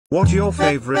What your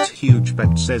favorite huge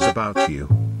pet says about you?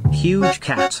 Huge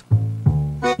cat.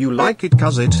 You like it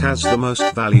cause it has the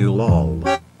most value lol.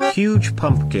 Huge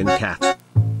pumpkin cat.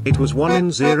 It was 1 in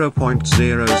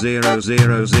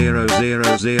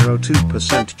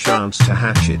 0.0000002% chance to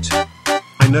hatch it.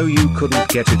 I know you couldn't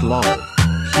get it lol.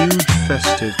 Huge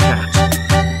festive cat.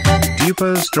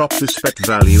 Dupers drop this pet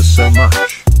value so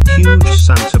much. Huge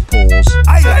Santa paws.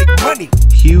 I like money.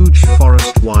 Huge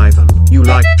forest wyvern. You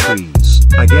like trees,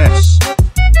 I guess.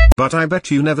 But I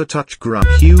bet you never touch grub.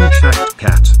 Huge hacked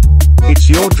cat. It's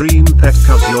your dream pet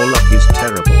cause your luck is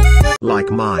terrible. Like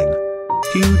mine.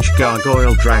 Huge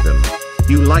gargoyle dragon.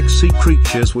 You like sea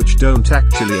creatures which don't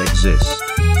actually exist.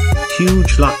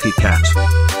 Huge lucky cat.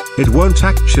 It won't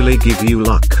actually give you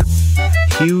luck.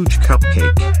 Huge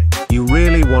cupcake. You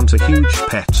really want a huge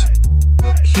pet.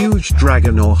 Huge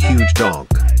dragon or huge dog.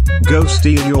 Go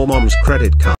steal your mom's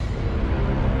credit card.